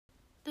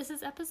This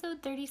is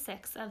episode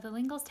 36 of the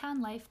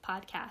Lingelstown Life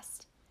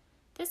podcast.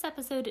 This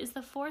episode is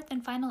the fourth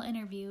and final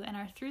interview in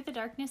our Through the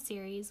Darkness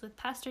series with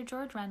Pastor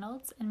George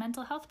Reynolds and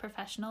mental health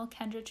professional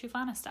Kendra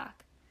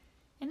Trufahnestock.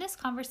 In this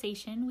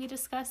conversation, we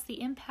discuss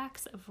the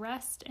impacts of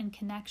rest and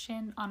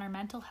connection on our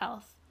mental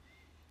health,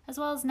 as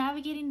well as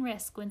navigating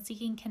risk when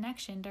seeking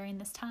connection during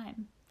this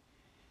time.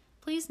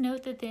 Please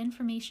note that the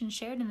information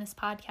shared in this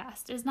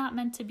podcast is not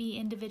meant to be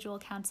individual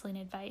counseling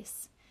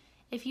advice.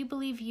 If you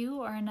believe you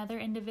or another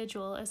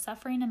individual is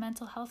suffering a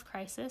mental health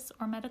crisis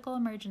or medical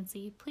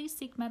emergency, please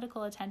seek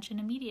medical attention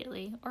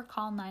immediately or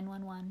call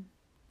 911.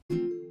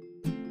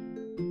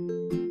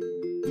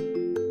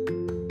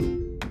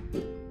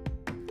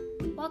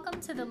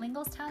 Welcome to the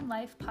Lingelstown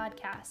Life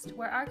podcast,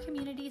 where our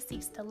community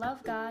seeks to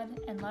love God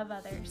and love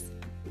others.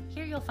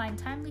 Here you'll find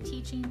timely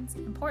teachings,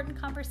 important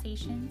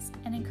conversations,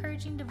 and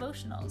encouraging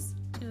devotionals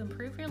to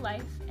improve your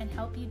life and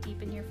help you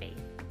deepen your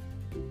faith.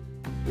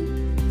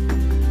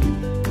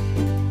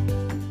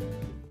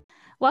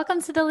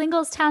 Welcome to the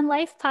Lingelstown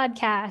Life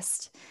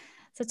podcast.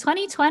 So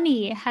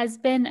 2020 has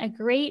been a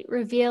great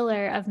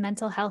revealer of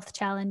mental health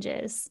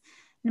challenges.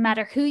 No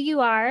matter who you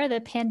are, the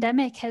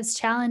pandemic has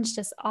challenged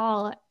us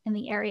all in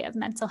the area of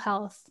mental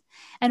health.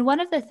 And one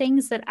of the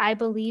things that I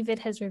believe it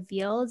has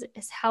revealed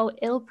is how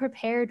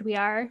ill-prepared we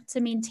are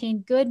to maintain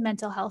good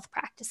mental health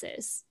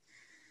practices.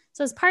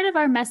 So as part of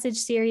our message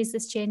series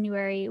this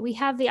January, we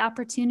have the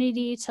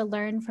opportunity to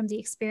learn from the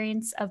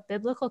experience of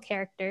biblical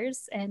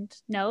characters. And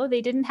no,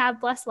 they didn't have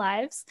blessed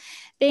lives.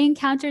 They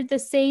encountered the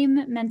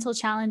same mental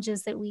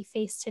challenges that we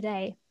face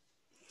today.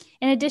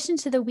 In addition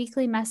to the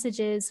weekly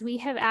messages, we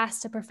have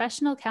asked a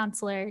professional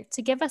counselor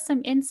to give us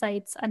some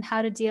insights on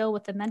how to deal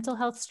with the mental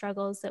health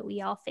struggles that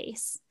we all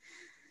face.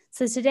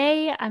 So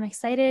today, I'm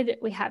excited.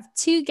 We have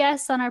two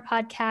guests on our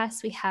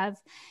podcast. We have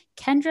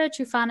Kendra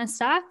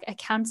Trufahnestock, a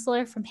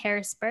counselor from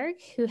Harrisburg,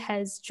 who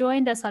has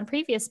joined us on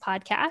previous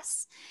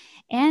podcasts,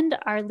 and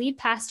our lead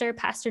pastor,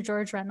 Pastor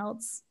George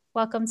Reynolds.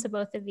 Welcome to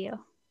both of you.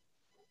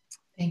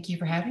 Thank you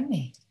for having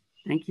me.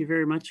 Thank you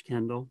very much,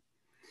 Kendall.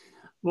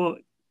 Well,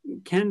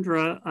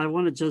 Kendra, I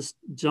want to just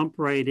jump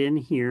right in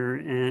here,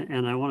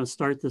 and I want to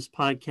start this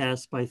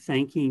podcast by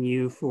thanking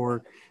you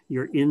for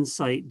your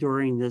insight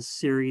during this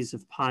series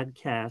of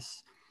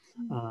podcasts.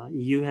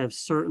 You have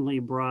certainly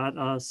brought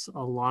us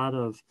a lot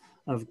of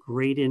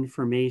great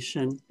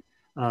information.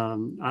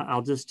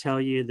 I'll just tell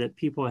you that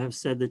people have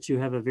said that you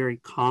have a very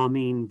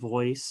calming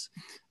voice,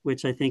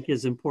 which I think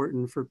is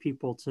important for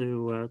people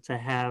to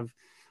have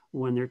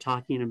when they're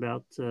talking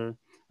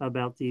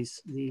about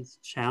these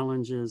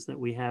challenges that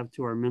we have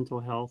to our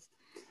mental health.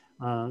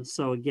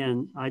 So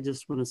again, I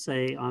just want to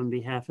say on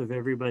behalf of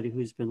everybody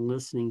who's been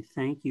listening,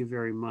 thank you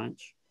very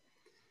much.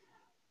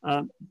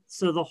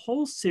 So the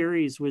whole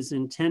series was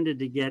intended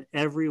to get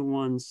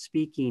everyone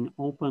speaking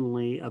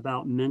openly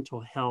about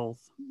mental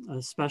health,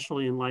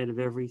 especially in light of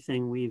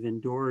everything we've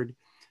endured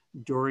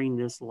during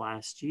this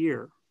last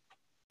year.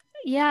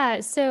 Yeah.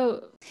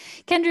 So,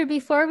 Kendra,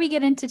 before we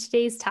get into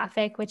today's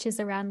topic, which is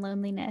around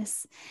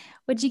loneliness,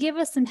 would you give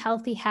us some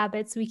healthy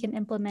habits we can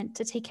implement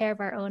to take care of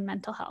our own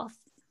mental health?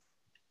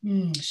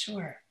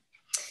 Sure.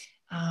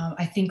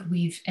 I think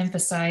we've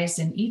emphasized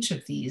in each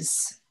of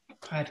these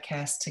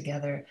podcasts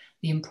together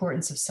the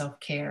importance of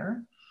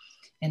self-care,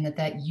 and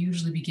that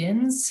usually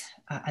begins,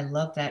 I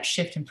love that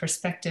shift in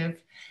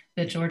perspective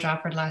that George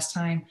offered last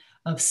time,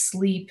 of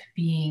sleep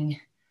being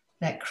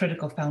that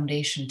critical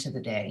foundation to the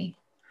day.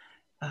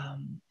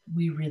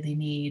 We really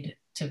need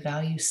to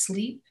value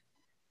sleep,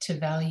 to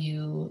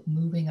value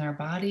moving our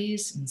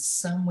bodies in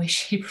some way,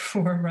 shape, or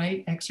form,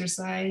 right?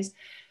 Exercise,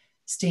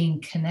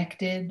 staying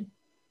connected,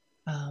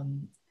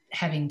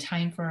 having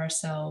time for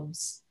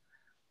ourselves.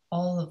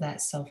 All of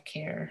that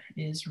self-care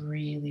is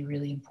really,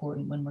 really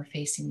important when we're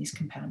facing these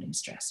compounding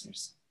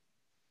stressors.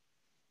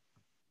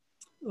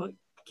 Well,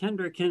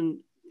 Kendra,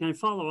 can I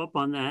follow up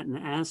on that and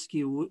ask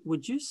you,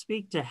 would you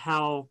speak to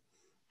how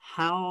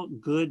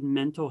good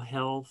mental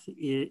health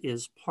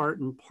is part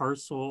and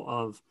parcel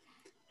of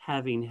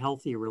having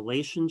healthy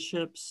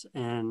relationships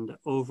and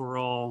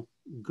overall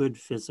good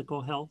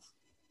physical health?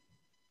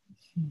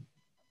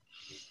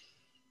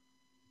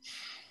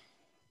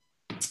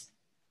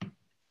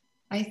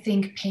 I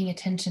think paying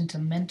attention to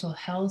mental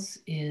health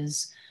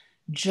is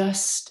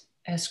just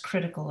as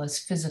critical as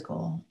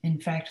physical. In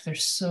fact, they're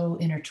so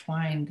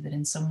intertwined that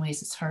in some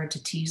ways it's hard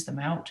to tease them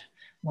out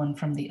one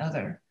from the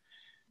other.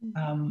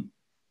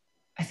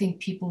 I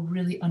think people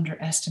really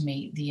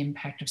underestimate the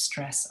impact of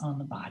stress on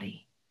the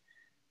body.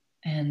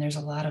 And there's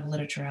a lot of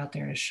literature out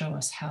there to show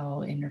us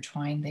how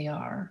intertwined they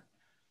are.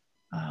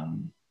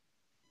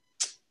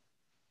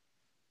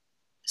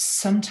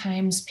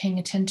 Sometimes paying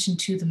attention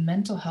to the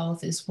mental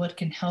health is what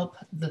can help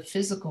the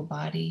physical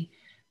body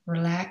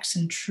relax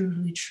and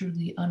truly,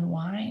 truly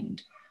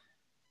unwind.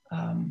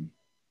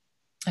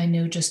 I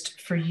know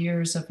just for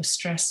years of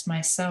stress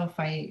myself,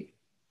 I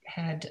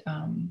had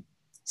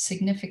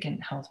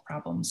significant health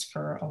problems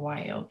for a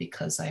while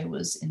because I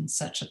was in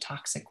such a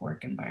toxic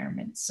work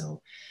environment.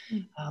 So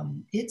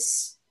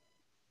it's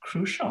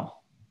crucial.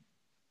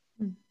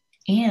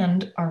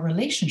 and our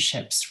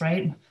relationships,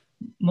 right?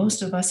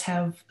 Most of us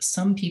have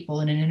some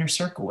people in an inner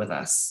circle with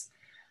us.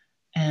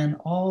 And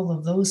all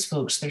of those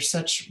folks, there's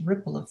such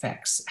ripple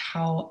effects,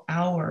 how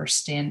our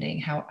standing,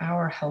 how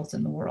our health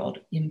in the world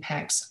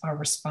impacts our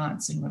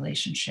response in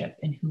relationship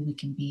and who we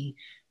can be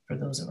for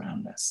those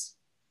around us.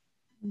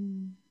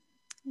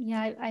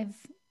 Yeah, I've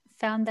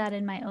found that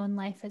in my own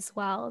life as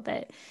well,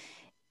 that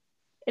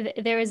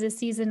there was a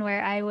season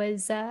where I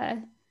was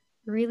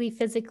really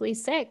physically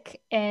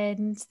sick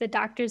and the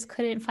doctors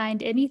couldn't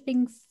find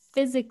anything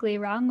physically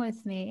wrong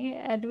with me.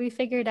 And we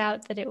figured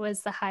out that it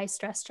was the high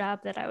stress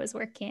job that I was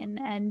working.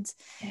 And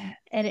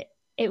it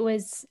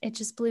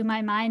just blew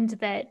my mind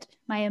that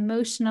my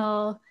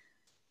emotional,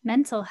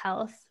 mental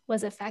health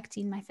was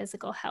affecting my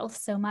physical health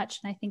so much.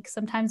 And I think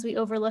sometimes we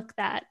overlook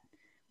that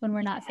when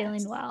we're not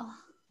feeling well.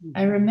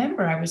 I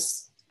remember I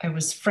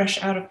was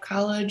fresh out of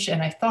college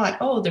and I thought,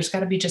 oh, there's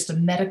got to be just a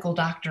medical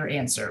doctor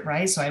answer,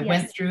 right? So I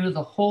went through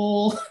the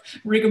whole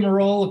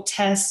rigmarole of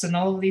tests and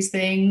all of these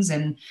things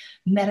and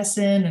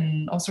medicine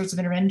and all sorts of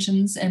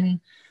interventions. And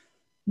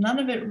none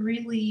of it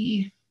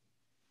really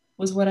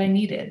was what I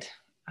needed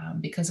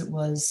because it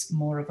was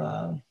more of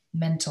a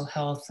mental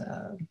health.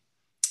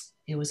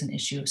 It was an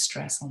issue of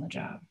stress on the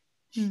job.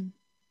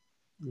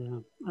 Yeah,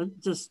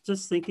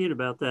 just thinking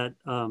about that.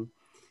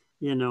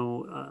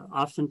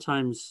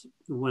 Oftentimes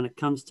when it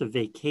comes to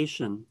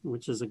vacation,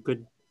 which is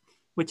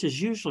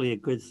usually a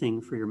good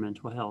thing for your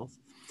mental health,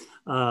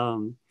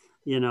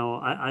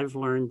 I've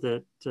learned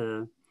that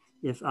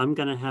if I'm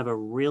going to have a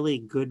really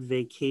good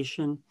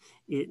vacation,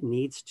 it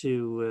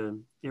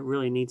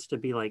really needs to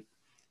be like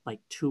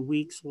 2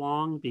 weeks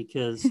long,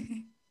 because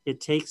it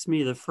takes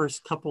me the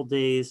first couple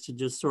days to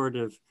just sort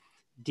of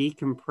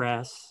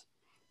decompress.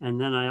 And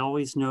then I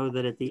always know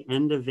that at the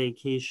end of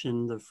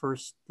vacation, the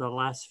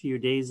last few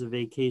days of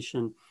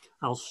vacation,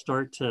 I'll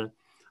start to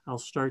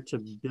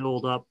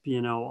build up,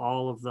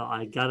 all of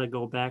I got to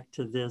go back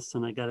to this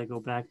and I got to go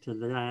back to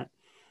that.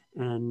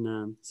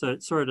 And so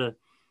it's sort of,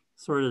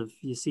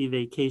 you see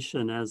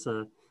vacation as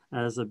a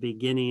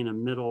beginning, a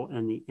middle,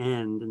 and the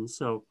end. And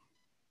so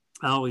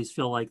I always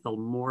feel like the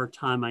more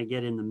time I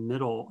get in the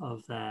middle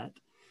of that,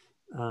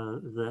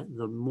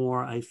 the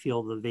more I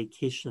feel the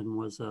vacation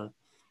was a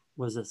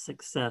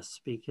success,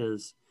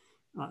 because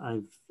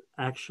I've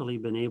actually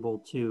been able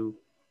to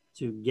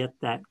get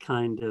that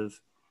kind of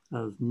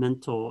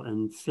mental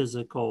and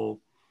physical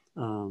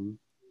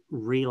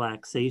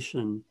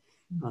relaxation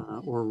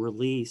or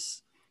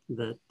release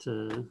that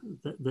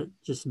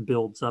just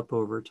builds up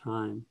over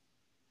time.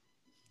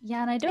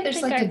 Yeah, and I don't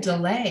think there's a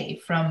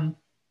delay from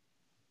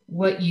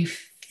what you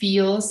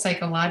feel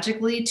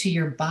psychologically to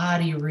your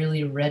body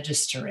really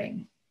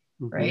registering,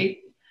 right?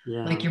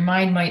 Yeah. Like your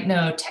mind might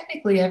know,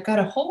 technically I've got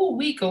a whole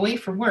week away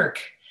from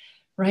work,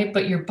 right?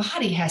 But your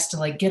body has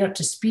to get up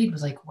to speed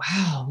with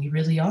wow, we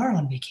really are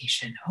on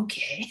vacation.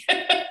 Okay.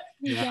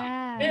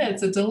 Yeah,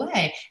 it's a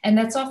delay. And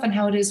that's often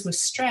how it is with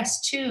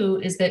stress too,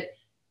 is that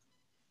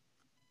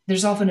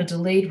there's often a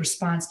delayed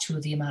response to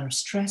the amount of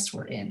stress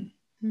we're in.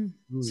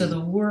 Mm-hmm. So the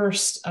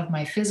worst of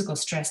my physical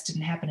stress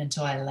didn't happen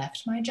until I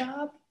left my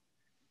job.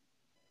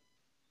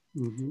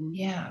 Mm-hmm.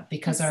 Yeah,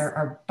 because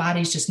our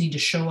bodies just need to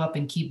show up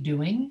and keep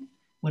doing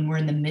when we're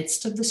in the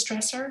midst of the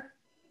stressor.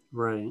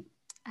 Right.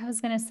 I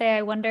was going to say,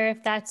 I wonder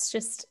if that's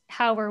just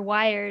how we're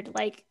wired,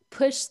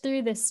 push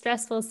through this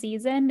stressful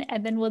season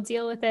and then we'll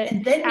deal with it.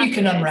 And then you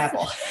can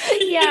unravel.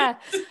 Yeah.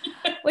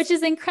 Which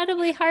is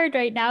incredibly hard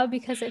right now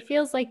because it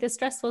feels like the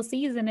stressful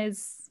season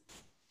is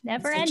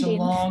never ending. Such a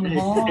long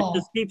haul. It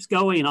just keeps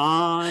going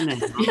on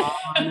and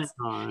on and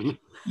on.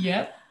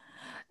 Yep.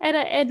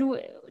 And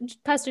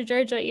Pastor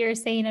George, what you were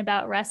saying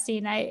about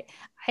resting, I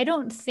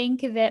don't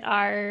think that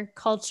our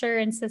culture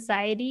and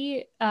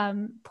society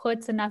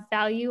puts enough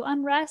value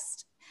on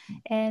rest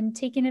and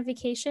taking a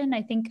vacation.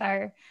 I think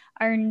our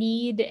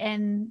need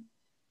and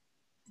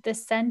the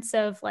sense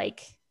of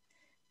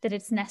that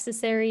it's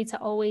necessary to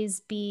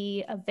always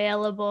be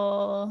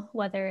available,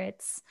 whether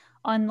it's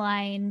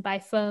online, by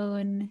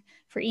phone,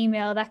 for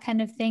email, that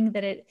kind of thing,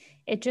 that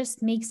it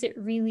just makes it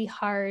really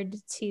hard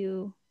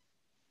to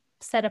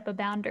set up a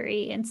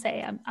boundary and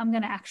say, I'm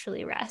going to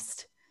actually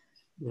rest.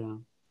 Yeah.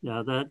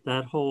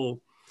 That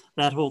whole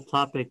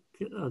topic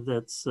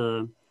that's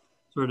sort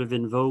of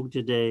in vogue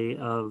today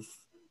of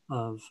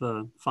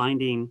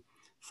finding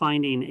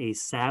a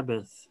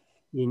Sabbath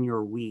in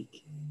your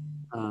week,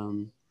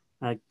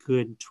 a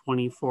good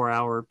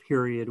 24-hour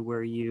period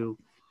where you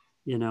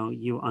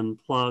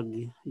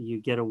unplug,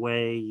 you get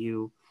away,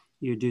 you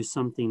do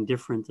something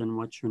different than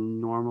what you're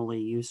normally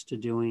used to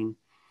doing,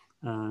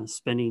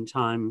 spending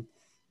time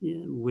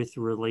with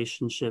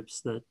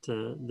relationships that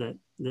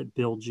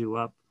build you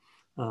up.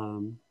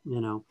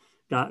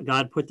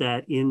 God put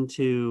that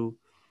into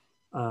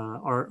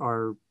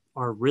our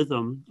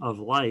rhythm of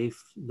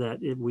life, that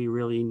we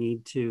really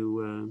need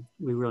to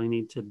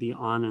be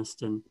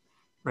honest and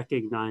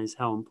recognize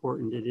how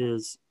important it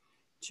is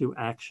to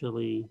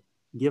actually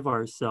give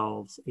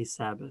ourselves a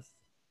Sabbath.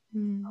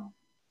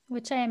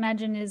 Which I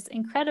imagine is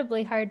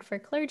incredibly hard for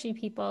clergy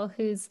people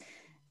whose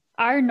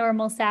our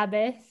normal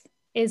Sabbath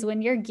is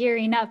when you're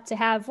gearing up to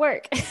have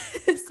work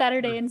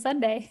Saturday and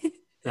Sunday.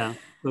 Yeah.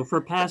 So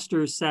for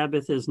pastors,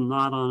 Sabbath is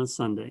not on a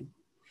Sunday.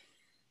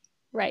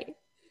 Right.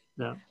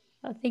 Yeah.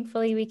 Well,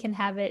 thankfully, we can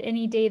have it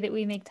any day that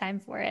we make time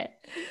for it.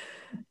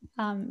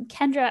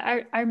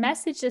 Kendra, our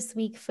message this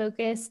week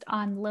focused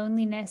on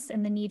loneliness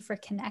and the need for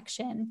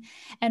connection.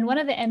 And one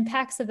of the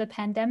impacts of the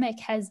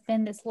pandemic has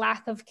been this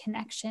lack of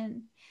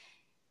connection.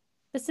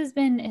 This has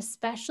been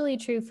especially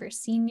true for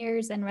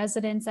seniors and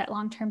residents at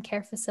long-term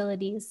care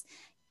facilities.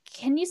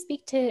 Can you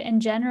speak to, in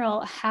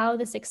general, how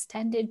this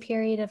extended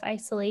period of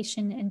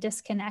isolation and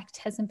disconnect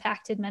has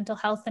impacted mental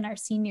health in our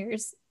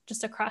seniors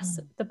just across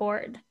the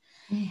board?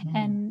 Mm-hmm.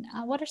 And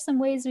what are some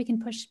ways we can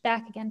push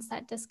back against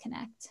that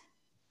disconnect?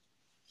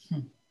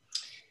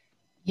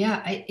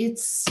 Yeah,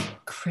 it's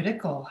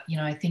critical.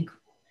 I think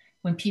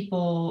when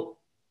people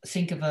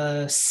think of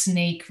a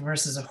snake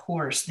versus a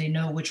horse, they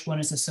know which one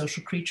is a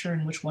social creature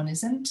and which one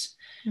isn't,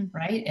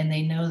 right? And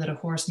they know that a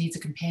horse needs a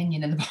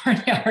companion in the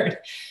barnyard.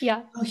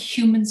 Yeah. Oh,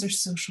 humans are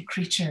social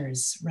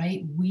creatures,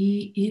 right?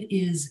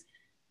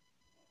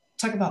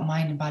 Talk about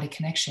mind and body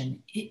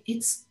connection.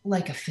 It's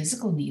like a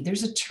physical need.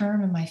 There's a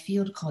term in my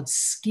field called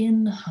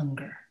skin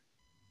hunger.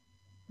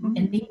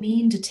 And they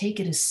mean to take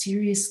it as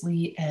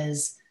seriously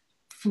as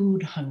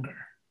food hunger.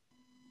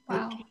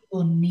 Wow. But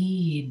people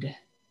need,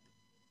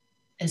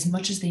 as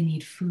much as they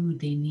need food,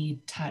 they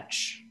need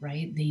touch,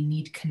 right? They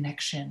need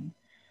connection.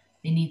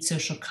 They need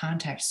social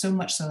contact, so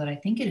much so that I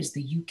think it is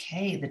the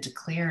UK that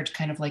declared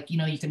kind of like,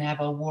 you can have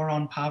a war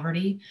on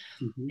poverty.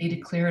 Mm-hmm. They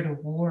declared a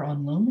war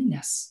on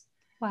loneliness.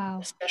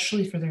 Wow.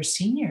 Especially for their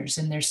seniors.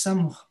 And there's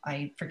some,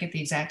 I forget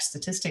the exact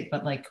statistic,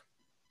 but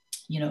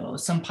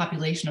some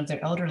population of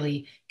their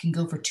elderly can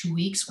go for 2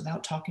 weeks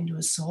without talking to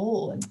a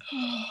soul. And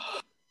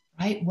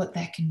right, what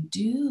that can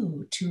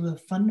do to a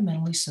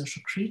fundamentally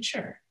social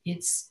creature.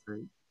 It's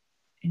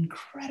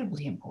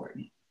incredibly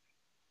important.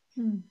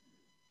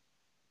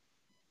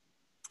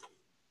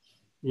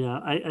 Yeah,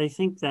 I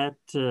think that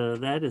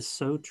that is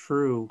so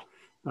true.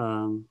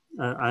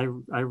 I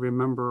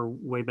remember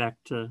way back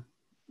to,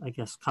 I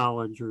guess,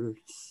 college or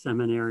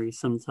seminary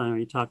sometime,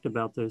 we talked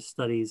about those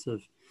studies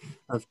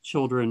of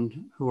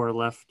children who are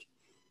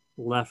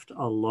left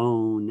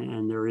alone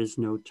and there is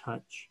no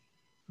touch,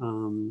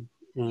 and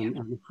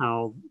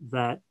how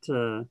that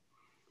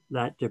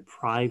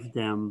deprived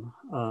them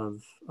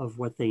of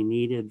what they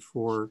needed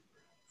for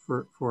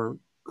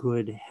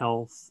good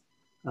health,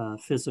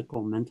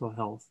 physical, mental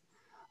health.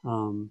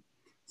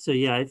 So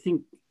yeah, I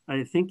think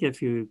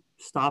if you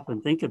stop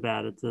and think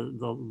about it,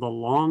 the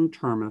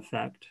long-term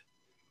effect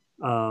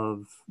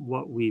of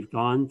what we've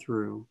gone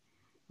through,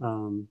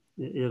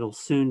 it'll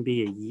soon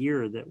be a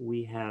year that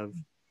we have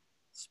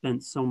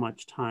spent so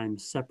much time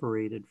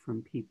separated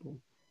from people.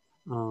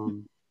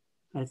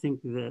 I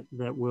think that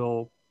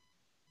we'll,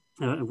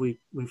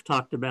 we've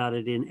talked about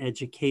it in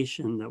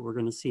education, that we're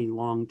going to see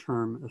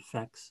long-term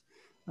effects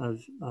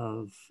of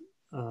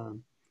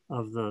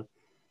the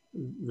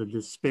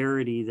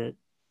disparity that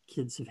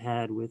kids have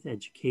had with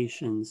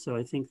education. So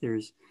I think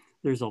there's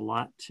a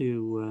lot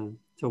to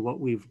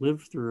what we've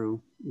lived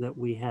through that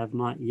we have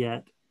not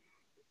yet,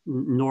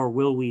 nor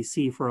will we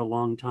see for a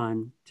long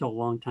time, till a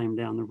long time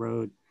down the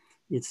road.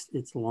 It's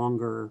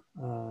longer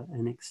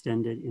and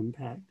extended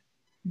impact.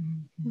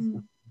 Mm-hmm.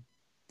 So.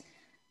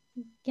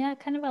 Yeah,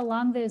 kind of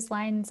along those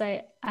lines,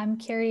 I'm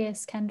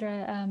curious,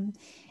 Kendra,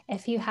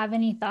 if you have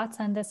any thoughts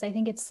on this. I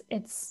think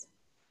it's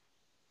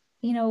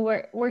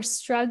we're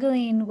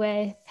struggling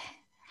with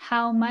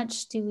how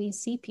much do we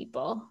see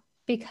people,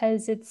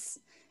 because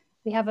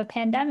we have a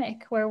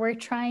pandemic where we're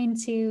trying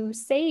to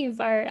save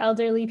our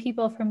elderly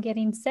people from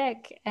getting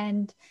sick.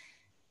 And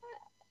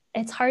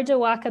it's hard to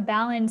walk a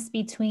balance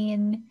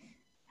between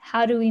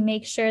how do we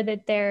make sure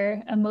that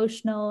their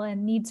emotional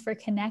and needs for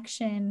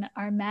connection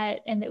are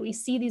met, and that we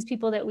see these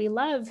people that we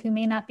love who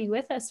may not be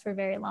with us for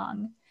very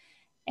long.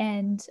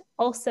 And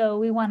also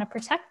we want to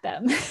protect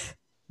them.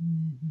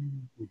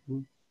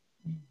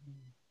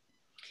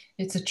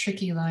 It's a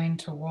tricky line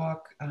to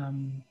walk.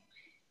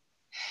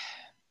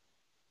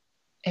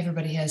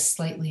 Everybody has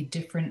slightly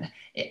different,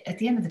 at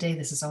the end of the day,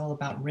 this is all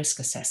about risk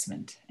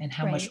assessment and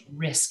how much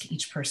risk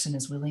each person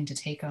is willing to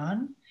take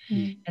on.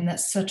 And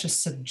that's such a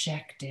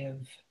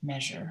subjective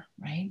measure,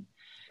 right?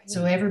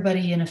 So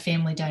everybody in a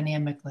family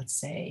dynamic, let's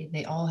say,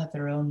 they all have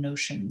their own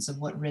notions of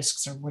what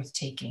risks are worth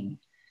taking.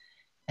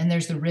 And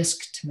there's the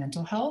risk to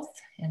mental health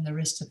and the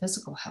risk to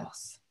physical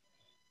health,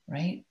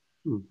 right?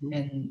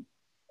 And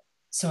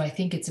so I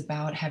think it's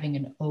about having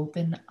an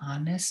open,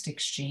 honest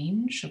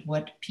exchange of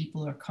what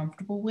people are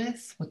comfortable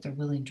with, what they're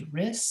willing to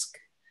risk,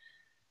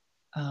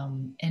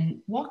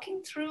 and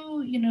walking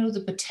through,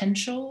 the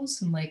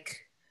potentials. And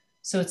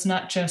so it's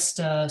not just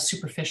a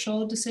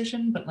superficial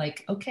decision, but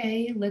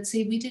okay, let's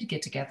say we did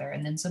get together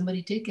and then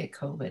somebody did get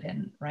COVID,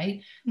 and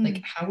right?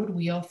 How would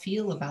we all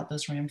feel about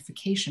those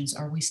ramifications?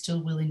 Are we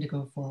still willing to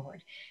go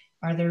forward?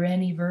 Are there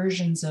any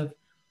versions of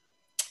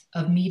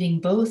meeting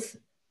both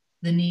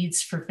the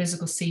needs for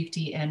physical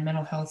safety and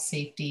mental health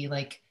safety,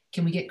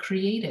 can we get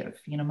creative?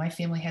 You know, my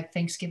family had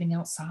Thanksgiving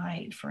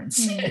outside, for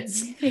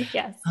instance.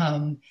 Yes.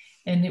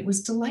 And it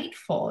was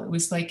delightful. It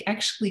was like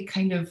actually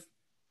kind of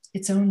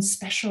its own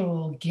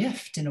special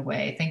gift in a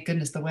way. Thank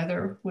goodness the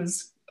weather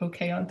was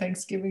okay on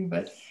Thanksgiving,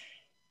 but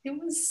it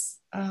was,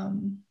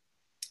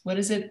 what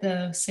is it?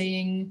 The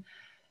saying,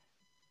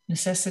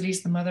 necessity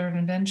is the mother of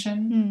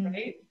invention,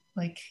 right?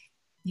 Like,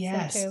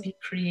 yes, So be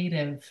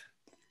creative.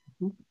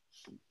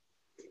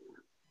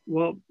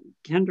 Well,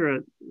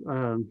 Kendra,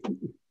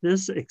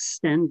 this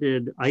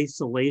extended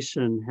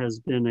isolation has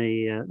been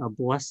a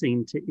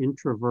blessing to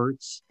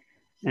introverts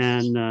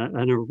and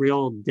a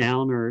real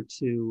downer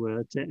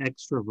to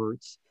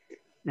extroverts.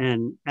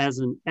 And as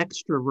an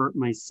extrovert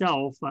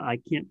myself, I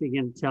can't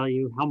begin to tell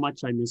you how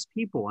much I miss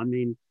people. I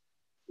mean,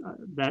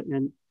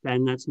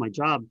 and that's my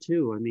job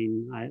too. I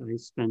mean, I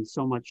spend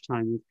so much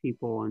time with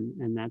people,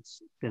 and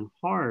that's been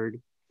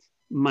hard.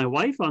 My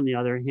wife, on the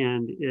other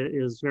hand,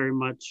 is very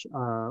much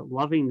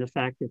loving the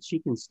fact that she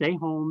can stay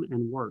home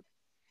and work.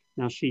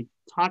 Now, she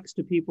talks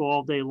to people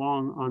all day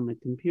long on the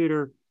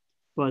computer,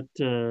 but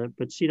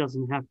she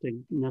doesn't have to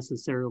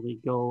necessarily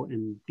go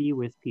and be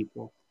with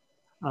people.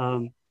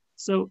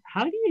 So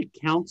how do you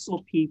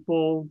counsel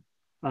people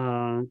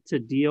to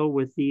deal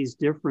with these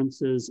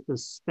differences,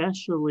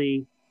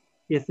 especially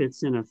if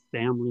it's in a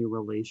family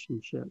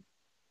relationship?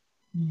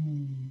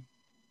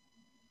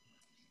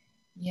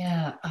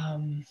 Yeah.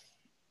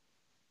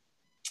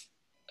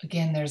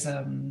 Again, there's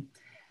I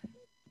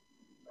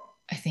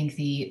think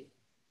the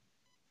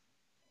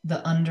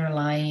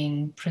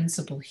underlying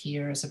principle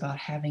here is about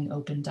having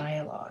open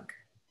dialogue.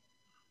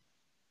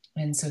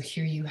 And so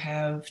here you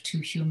have two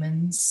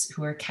humans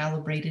who are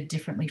calibrated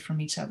differently from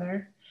each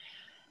other.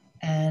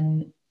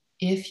 And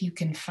if you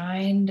can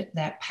find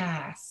that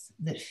path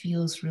that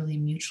feels really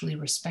mutually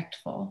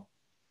respectful,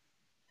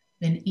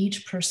 then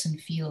each person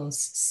feels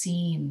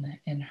seen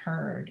and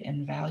heard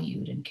and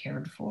valued and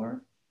cared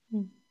for,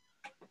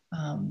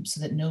 so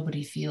that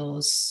nobody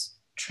feels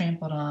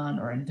trampled on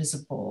or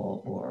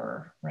invisible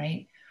or,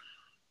 right?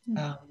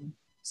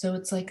 So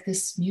it's like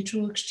this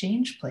mutual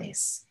exchange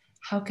place.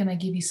 How can I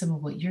give you some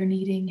of what you're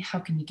needing? How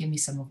can you give me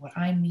some of what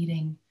I'm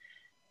needing?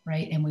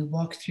 Right? And we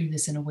walk through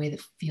this in a way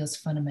that feels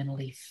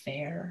fundamentally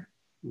fair.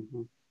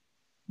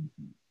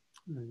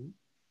 Right.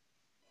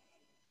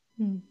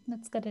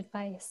 That's good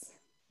advice.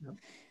 Yep.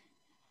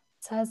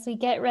 So as we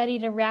get ready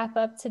to wrap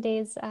up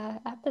today's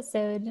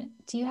episode,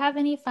 do you have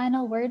any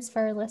final words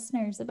for our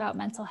listeners about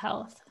mental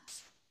health?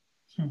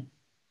 Do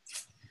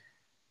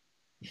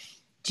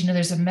you know,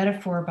 there's a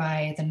metaphor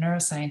by the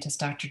neuroscientist,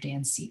 Dr.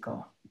 Dan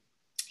Siegel.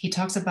 He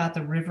talks about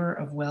the river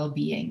of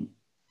well-being.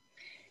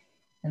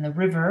 And the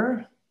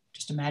river,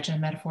 just imagine a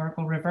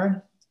metaphorical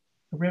river.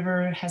 The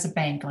river has a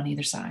bank on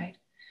either side.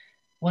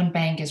 One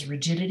bank is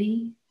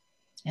rigidity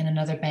and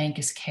another bank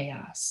is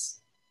chaos.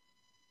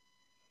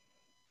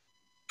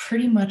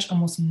 Pretty much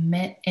almost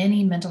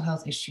any mental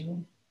health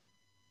issue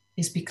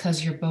is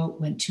because your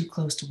boat went too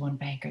close to one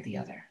bank or the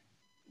other.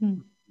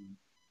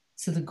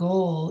 So the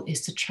goal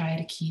is to try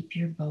to keep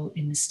your boat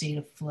in the state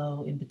of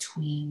flow in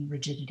between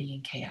rigidity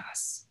and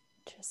chaos.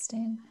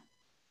 Interesting.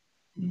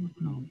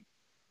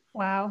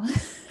 Wow.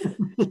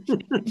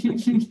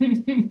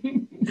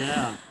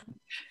 Yeah.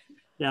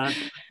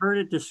 I've heard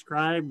it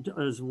described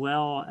as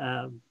well.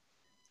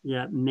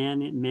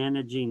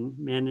 Managing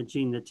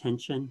the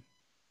tension.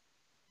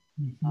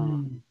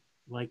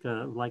 Like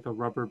a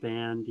rubber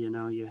band, you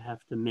know, you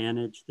have to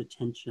manage the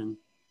tension.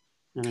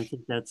 And I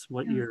think that's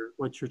what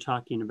you're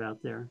talking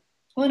about there.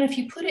 Well, and if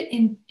you put it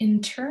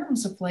in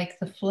terms of like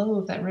the flow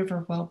of that river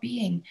of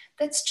well-being,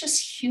 that's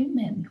just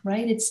human,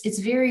 right? It's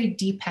very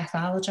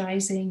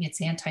depathologizing,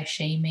 it's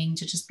anti-shaming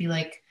to just be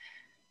like,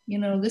 you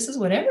know, this is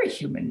what every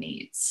human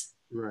needs.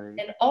 Right.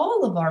 And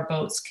all of our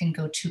boats can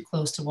go too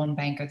close to one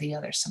bank or the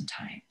other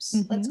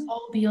sometimes. Let's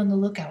all be on the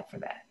lookout for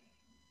that.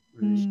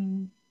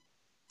 Right.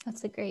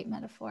 That's a great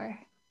metaphor.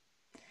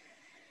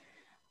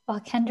 Well,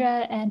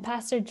 Kendra and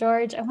Pastor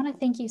George, I want to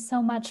thank you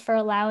so much for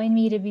allowing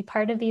me to be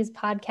part of these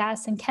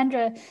podcasts. And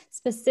Kendra,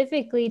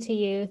 specifically to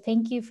you,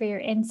 thank you for your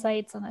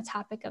insights on the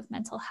topic of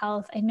mental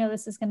health. I know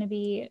this is going to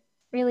be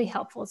really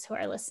helpful to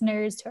our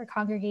listeners, to our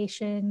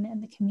congregation,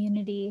 and the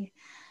community.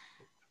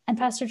 And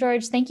Pastor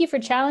George, thank you for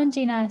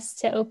challenging us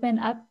to open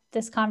up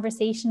this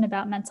conversation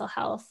about mental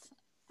health.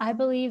 I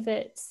believe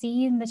that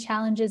seeing the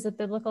challenges of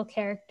biblical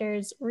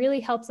characters really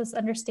helps us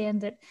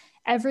understand that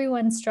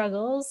everyone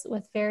struggles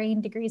with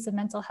varying degrees of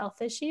mental health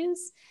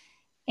issues,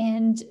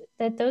 and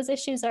that those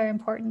issues are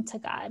important to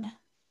God.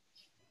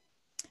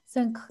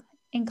 So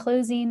in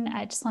closing,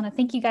 I just want to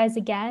thank you guys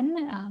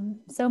again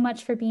so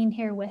much for being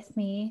here with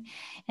me.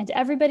 And to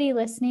everybody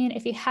listening,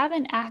 if you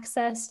haven't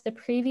accessed the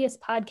previous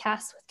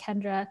podcasts with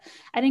Kendra,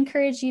 I'd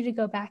encourage you to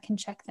go back and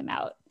check them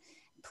out.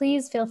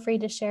 Please feel free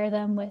to share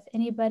them with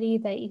anybody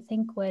that you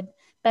think would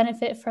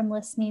benefit from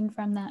listening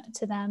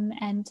to them.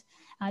 And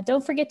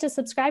don't forget to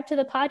subscribe to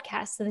the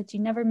podcast so that you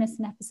never miss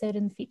an episode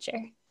in the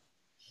future.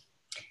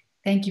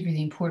 Thank you for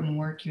the important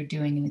work you're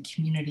doing in the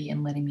community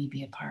and letting me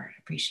be a part.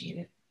 Appreciate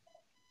it.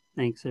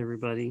 Thanks,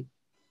 everybody.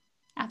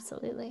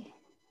 Absolutely.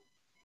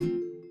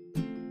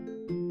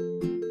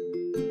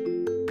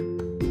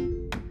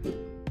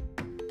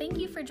 Thank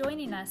you for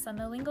joining us on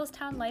the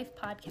Linglestown Life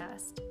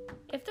podcast.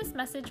 If this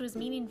message was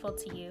meaningful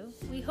to you,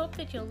 we hope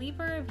that you'll leave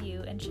a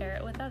review and share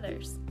it with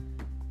others.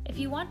 If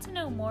you want to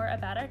know more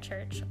about our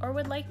church or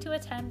would like to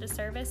attend a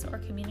service or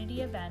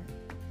community event,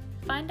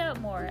 find out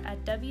more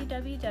at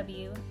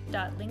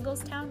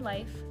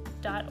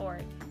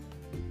www.linglestownlife.org.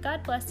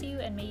 God bless you,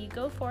 and may you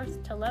go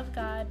forth to love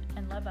God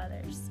and love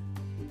others.